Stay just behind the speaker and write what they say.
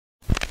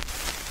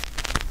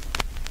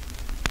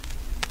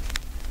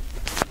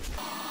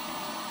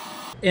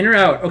In or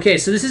out? Okay,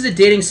 so this is a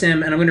dating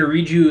sim, and I'm going to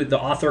read you the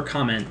author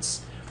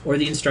comments or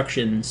the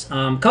instructions.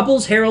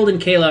 Couples Harold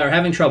and Kayla are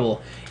having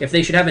trouble if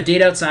they should have a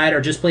date outside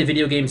or just play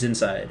video games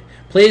inside.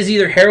 Play as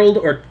either Harold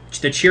or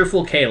the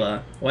cheerful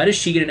Kayla. Why does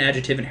she get an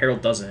adjective and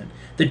Harold doesn't?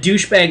 The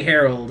douchebag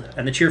Harold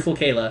and the cheerful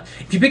Kayla.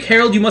 If you pick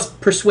Harold, you must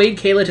persuade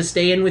Kayla to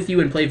stay in with you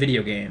and play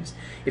video games.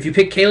 If you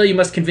pick Kayla, you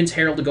must convince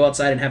Harold to go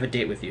outside and have a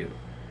date with you.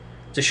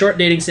 It's a short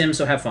dating sim,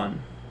 so have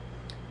fun.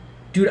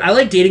 Dude, I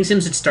like dating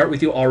sims that start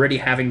with you already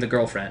having the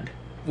girlfriend.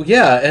 Well,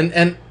 yeah,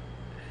 and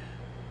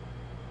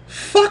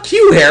fuck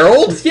you,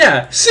 Harold.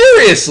 Yeah.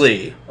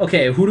 Seriously.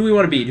 Okay, who do we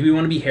want to be? Do we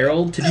want to be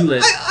Harold? To-do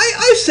list.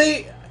 I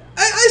say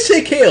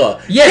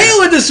Kayla. Yeah.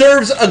 Kayla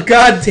deserves a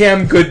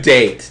goddamn good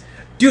date.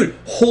 Dude,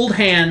 hold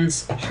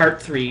hands,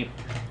 heart 3,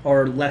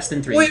 or less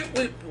than 3.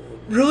 Wait,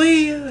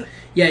 really?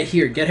 Yeah,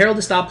 here, get Harold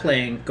to stop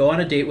playing, go on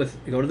a date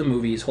go to the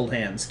movies, hold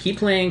hands. Keep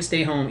playing,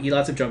 stay home, eat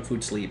lots of junk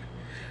food, sleep.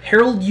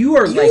 Harold, you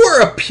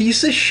are a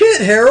piece of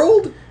shit,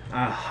 Harold.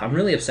 I'm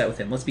really upset with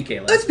him. Let's be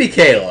Kayla. Let's be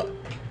Kayla.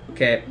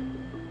 Okay.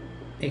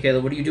 Hey,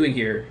 Kayla, what are you doing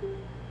here?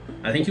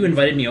 I think you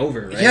invited me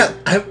over, right? Yeah,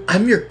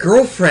 I'm your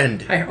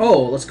girlfriend.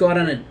 Let's go out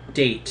on a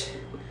date.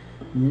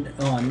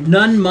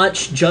 None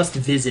much, just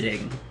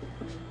visiting.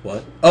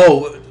 What?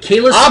 Oh,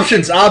 Kayla's...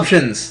 Options.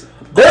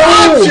 There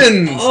are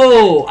options!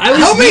 Oh, I was...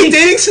 How many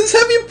dating sims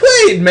have you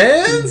played,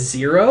 man?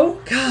 0?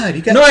 God,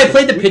 you got... No, I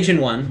played the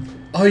pigeon one.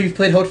 Oh, you've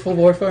played Hopeful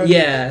Warfare?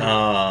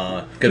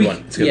 Yeah. Good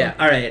one. It's a good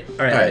one.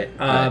 Alright.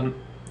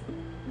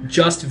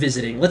 Just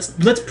visiting. Let's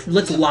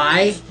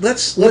lie.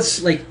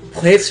 Let's like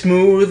play it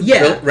smooth.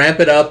 Yeah.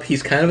 Ramp it up.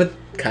 He's kind of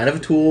a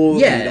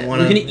tool. Yeah. We're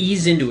gonna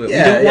ease into it.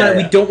 Yeah,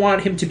 we don't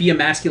want him to be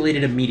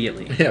emasculated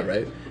immediately. Yeah,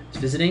 right.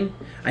 Just visiting.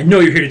 I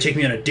know you're here to take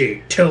me on a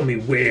date. Tell me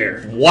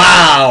where.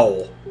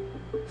 Wow.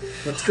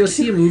 Let's go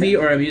see a movie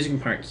or an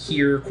amusement park.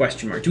 Here? ?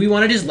 Do we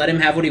want to just let him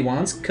have what he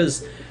wants?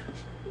 Because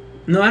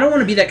no, I don't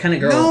want to be that kind of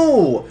girl.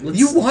 No,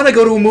 you want to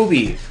go to a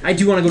movie. I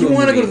do want to go to a movie. You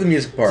want to go to the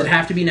music park. Does it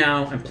have to be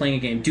now? I'm playing a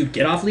game. Dude,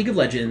 get off League of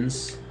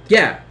Legends.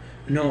 Yeah.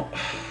 No.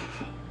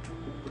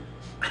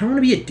 I don't want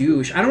to be a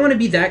douche. I don't want to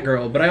be that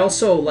girl, but I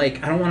also, I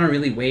don't want to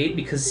really wait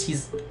because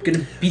he's going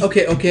to be...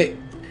 Okay.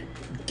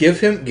 Give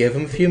him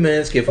a few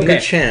minutes. Give him a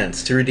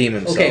chance to redeem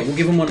himself. Okay, we'll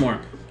give him one more.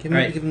 Give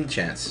him a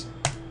chance.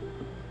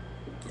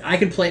 I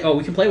can play... Oh,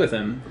 we can play with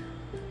him.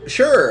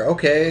 Sure,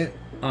 okay.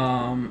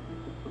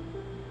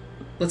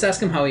 Let's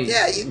ask him how he...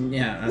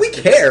 Yeah, we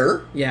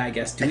care. Yeah, I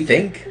guess. I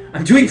think.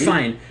 I'm doing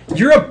fine.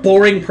 You're a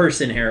boring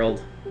person,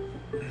 Harold.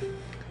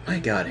 My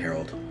God,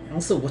 Harold.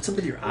 Also, what's up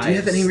with your eyes? Do you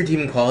have any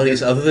redeeming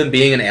qualities other than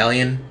being an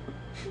alien?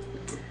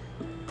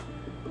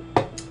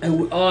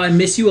 I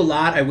miss you a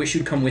lot. I wish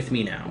you'd come with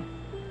me now.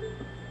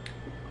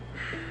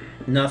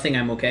 Nothing,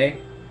 I'm okay.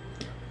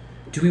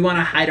 Do we want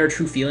to hide our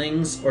true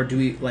feelings, or do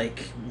we,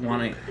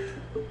 want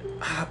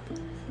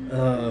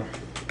to...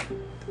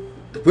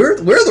 We're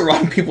the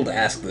wrong people to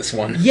ask this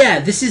one. Yeah,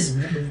 this is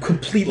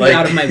completely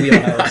out of my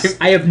wheelhouse.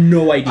 I have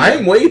no idea.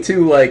 I'm way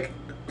too,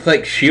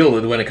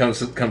 shielded when it comes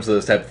to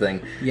this type of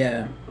thing.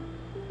 Yeah.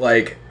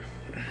 Hold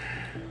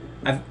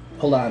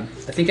on.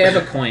 I think I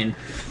have a coin.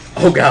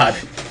 Oh, God.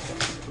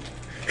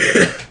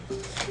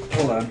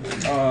 Hold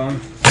on.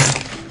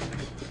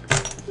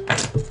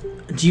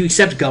 Do you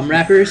accept gum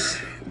wrappers?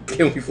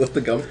 Can we flip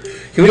the gum?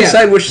 Can we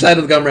decide which side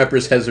of the gum wrapper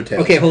is heads or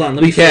tails? Okay, hold on.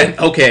 Let me flip.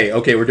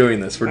 Okay, we're doing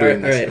this. All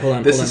right, hold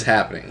on. This is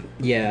happening.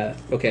 Yeah,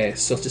 okay.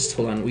 So just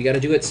hold on. We got to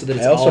do it so that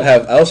it's I also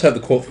have the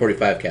Colt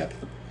 45 cap.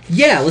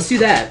 Yeah, let's do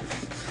that.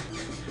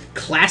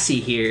 Classy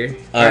here.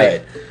 All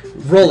right.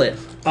 Roll it.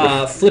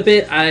 Flip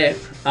it.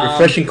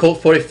 Refreshing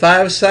Colt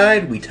 45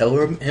 side, we tell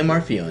him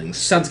our feelings.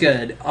 Sounds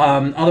good.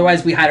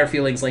 Otherwise, we hide our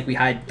feelings like we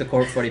hide the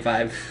Colt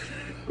 45.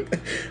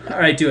 All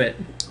right, do it.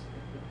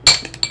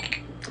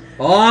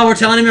 Oh, we're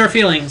telling him our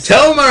feelings.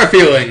 Tell him our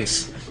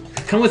feelings.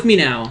 Come with me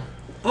now.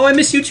 Oh, I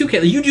miss you too,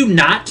 Kayla. You do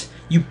not.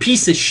 You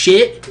piece of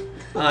shit.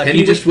 Can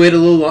you just wait a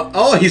little while?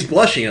 Oh, he's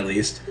blushing at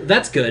least.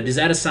 That's good. Is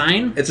that a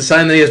sign? It's a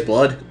sign that he has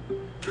blood.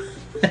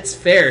 That's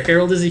fair.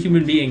 Harold is a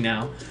human being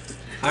now.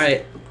 All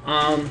right.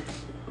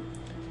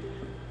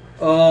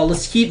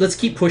 Let's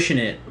keep pushing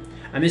it.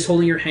 I miss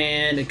holding your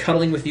hand and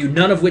cuddling with you.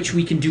 None of which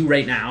we can do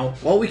right now.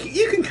 Well,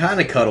 you can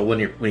kind of cuddle when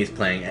he's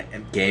playing a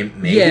game.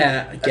 Maybe.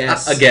 Yeah, I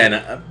guess. Again,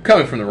 I'm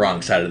coming from the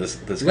wrong side of this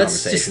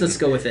conversation. Let's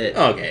go with it.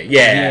 Okay.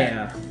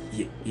 Yeah.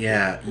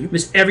 You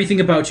miss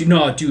everything about you.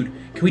 No, dude.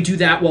 Can we do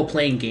that while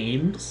playing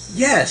games?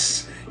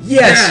 Yes, we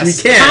can.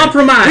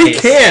 Compromise. We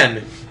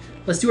can.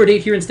 Let's do our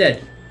date here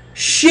instead.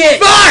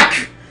 Shit.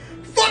 Fuck.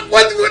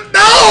 What?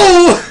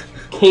 No.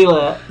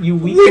 Kayla,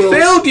 we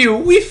failed you.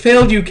 We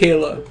failed you,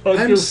 Kayla.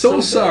 I'm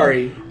so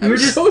sorry. I'm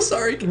so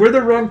sorry. We're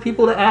the wrong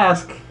people to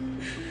ask.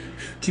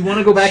 Do you want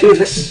to go back?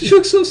 She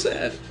looks so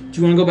sad. Do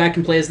you want to go back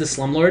and play as the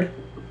slumlord?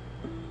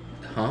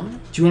 Huh?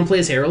 Do you want to play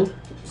as Harold?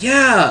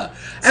 Yeah,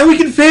 and we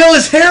can fail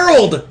as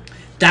Harold.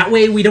 That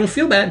way we don't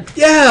feel bad.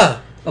 Yeah.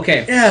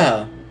 Okay.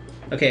 Yeah.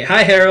 Okay.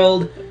 Hi,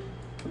 Harold.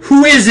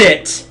 Who is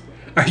it?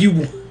 Are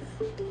you?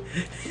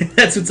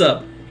 That's what's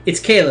up. It's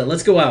Kayla.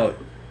 Let's go out.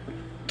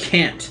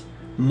 Can't.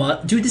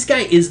 Dude, this guy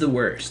is the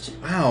worst.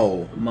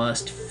 Wow.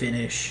 Must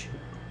finish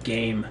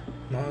game.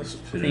 Must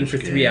finish Playing for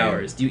game. 3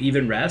 hours. Do you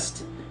even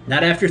rest?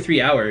 Not after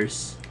 3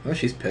 hours. Oh,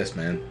 she's pissed,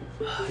 man.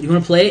 You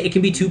want to play? It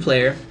can be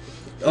 2-player.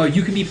 Oh,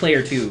 you can be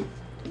player 2.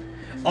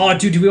 Oh,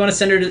 dude, do we want to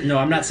send her to... No,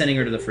 I'm not sending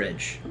her to the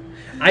fridge.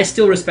 I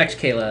still respect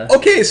Kayla.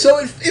 Okay, so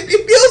it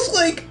feels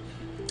like...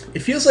 It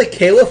feels like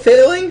Kayla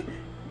failing,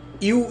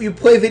 you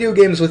play video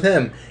games with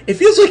him. It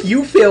feels like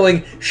you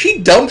failing, she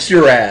dumps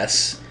your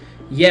ass.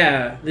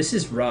 Yeah, this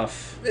is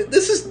rough.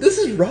 This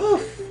is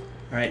rough.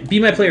 Alright, be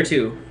my player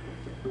 2.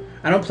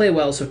 I don't play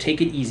well, so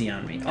take it easy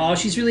on me. Oh,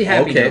 she's really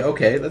happy.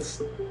 Okay,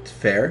 that's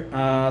fair.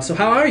 So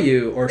how are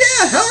you? Or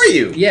yeah, how are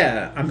you?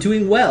 Yeah, I'm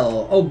doing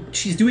well. Oh,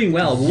 she's doing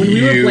well. But when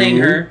we were playing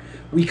her,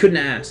 we couldn't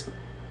ask.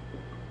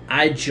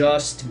 I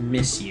just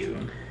miss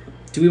you.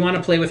 Do we want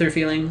to play with her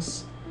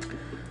feelings?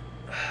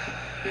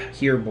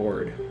 Here,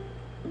 bored.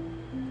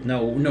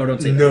 No,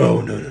 don't say that.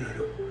 No.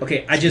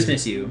 Okay, I just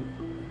miss you.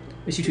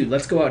 Miss you too.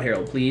 Let's go out,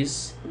 Harold,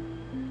 please.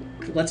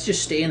 Let's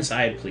just stay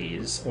inside,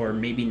 please. Or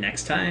maybe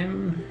next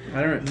time?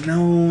 I don't know.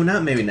 No,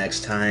 not maybe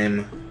next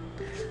time.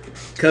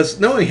 Because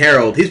knowing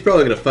Harold, he's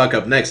probably going to fuck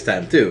up next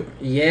time, too.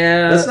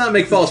 Yeah. Let's not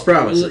make false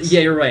promises.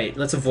 Yeah, you're right.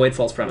 Let's avoid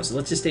false promises.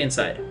 Let's just stay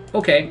inside.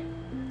 Okay.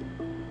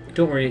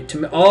 Don't worry.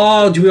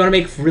 Oh, do we want to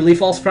make really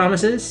false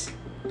promises?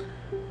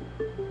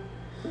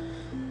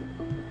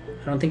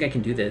 I don't think I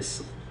can do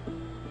this.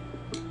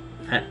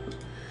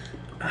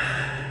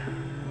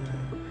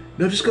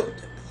 No, just go...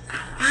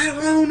 I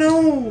don't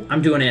know.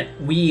 I'm doing it.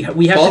 We have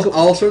to go...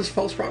 All sorts of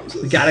false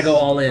promises. We gotta go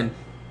all in.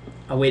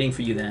 I'm waiting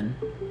for you then.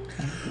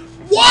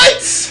 What?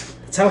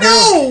 That's how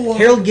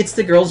Harold gets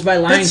the girls by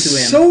lying to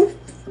him. So...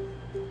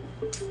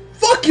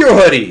 Fuck your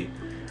hoodie.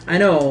 I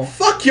know.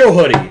 Fuck your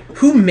hoodie.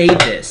 Who made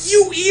this?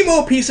 You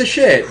emo piece of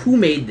shit. Who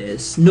made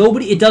this?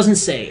 Nobody. It doesn't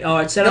say. Oh,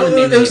 it said on the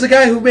main. It was the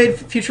guy who made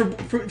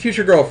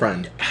Future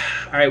Girlfriend.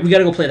 All right, we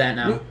gotta go play that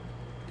now.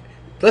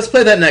 Let's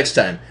play that next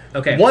time.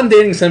 Okay. One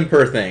dating sim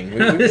per thing.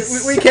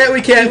 We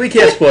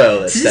can't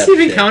spoil this. Does this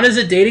even count as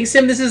a dating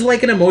sim? This is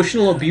like an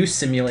emotional abuse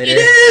simulator. It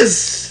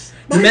is.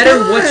 No matter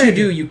what you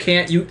do, you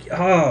can't.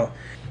 Oh.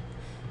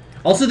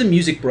 Also, the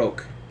music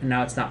broke, and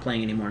now it's not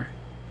playing anymore.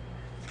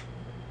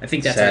 I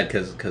think that's sad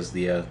because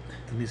the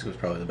music was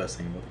probably the best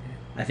thing about the game.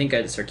 I think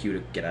I just our cue to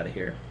get out of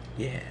here.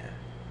 Yeah.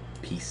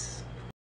 Peace.